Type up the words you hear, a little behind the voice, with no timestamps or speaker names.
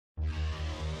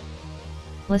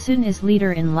LS9955 is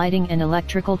leader in lighting and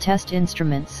electrical test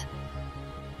instruments.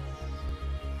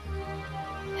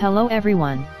 Hello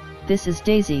everyone, this is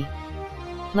Daisy.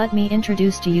 Let me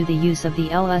introduce to you the use of the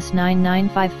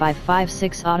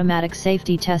LS995556 automatic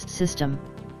safety test system.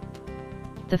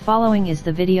 The following is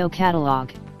the video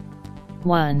catalog.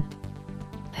 1.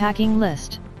 Packing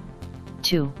list.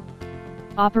 2.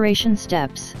 Operation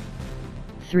steps.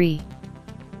 3.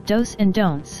 Do's and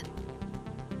don'ts.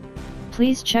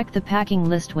 Please check the packing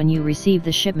list when you receive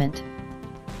the shipment.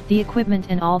 The equipment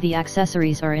and all the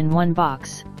accessories are in one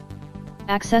box.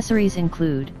 Accessories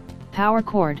include power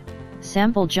cord,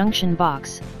 sample junction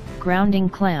box, grounding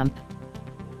clamp.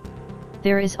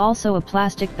 There is also a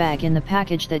plastic bag in the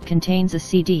package that contains a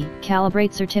CD,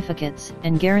 calibrate certificates,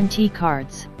 and guarantee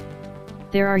cards.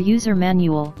 There are user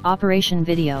manual, operation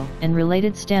video, and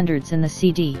related standards in the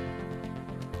CD.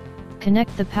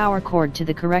 Connect the power cord to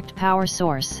the correct power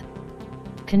source.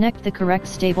 Connect the correct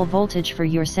stable voltage for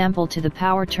your sample to the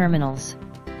power terminals.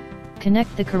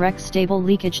 Connect the correct stable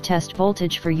leakage test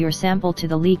voltage for your sample to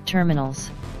the leak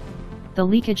terminals. The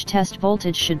leakage test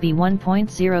voltage should be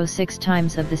 1.06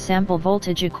 times of the sample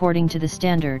voltage according to the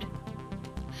standard.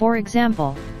 For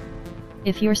example,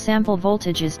 if your sample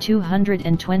voltage is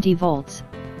 220 volts,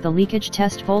 the leakage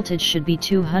test voltage should be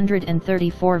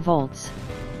 234 volts.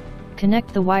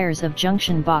 Connect the wires of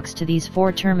junction box to these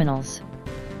 4 terminals.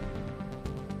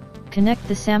 Connect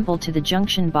the sample to the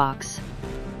junction box.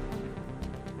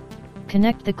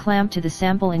 Connect the clamp to the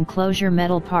sample enclosure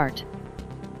metal part.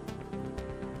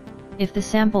 If the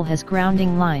sample has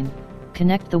grounding line,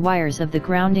 connect the wires of the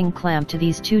grounding clamp to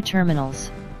these 2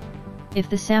 terminals. If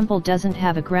the sample doesn't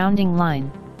have a grounding line,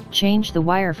 change the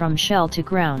wire from shell to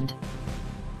ground.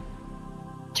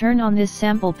 Turn on this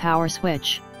sample power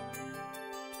switch.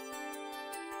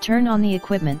 Turn on the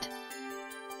equipment.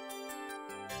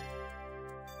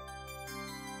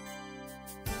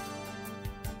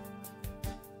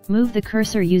 Move the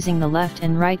cursor using the left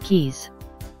and right keys.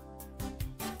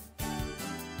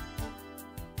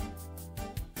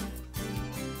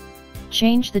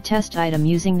 Change the test item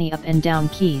using the up and down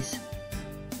keys.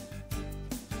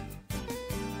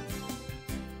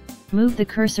 Move the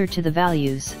cursor to the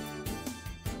values.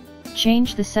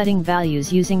 Change the setting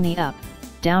values using the up,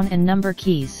 down and number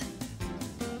keys.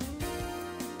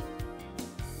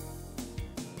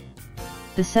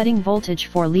 The setting voltage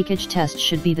for leakage test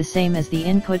should be the same as the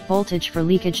input voltage for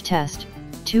leakage test,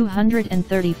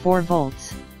 234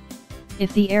 volts.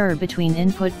 If the error between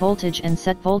input voltage and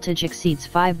set voltage exceeds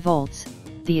 5 volts,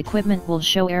 the equipment will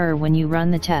show error when you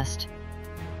run the test.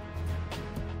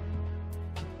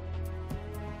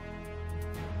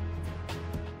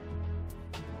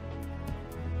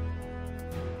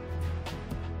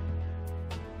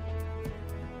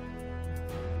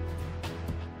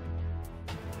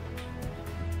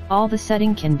 All the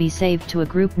setting can be saved to a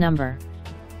group number.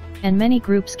 And many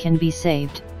groups can be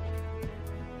saved.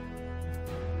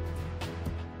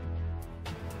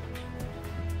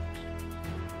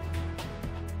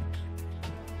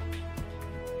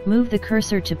 Move the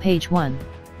cursor to page 1.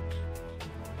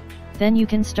 Then you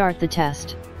can start the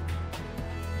test.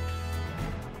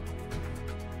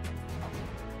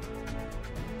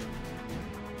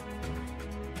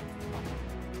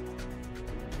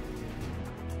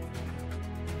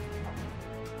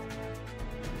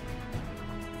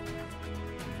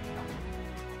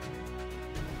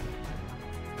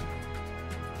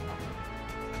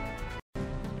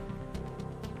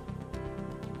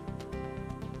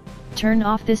 Turn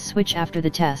off this switch after the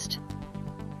test.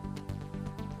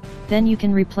 Then you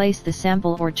can replace the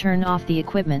sample or turn off the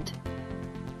equipment.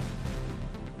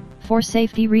 For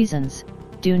safety reasons,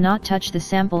 do not touch the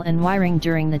sample and wiring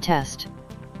during the test.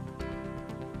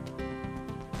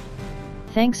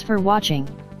 Thanks for watching.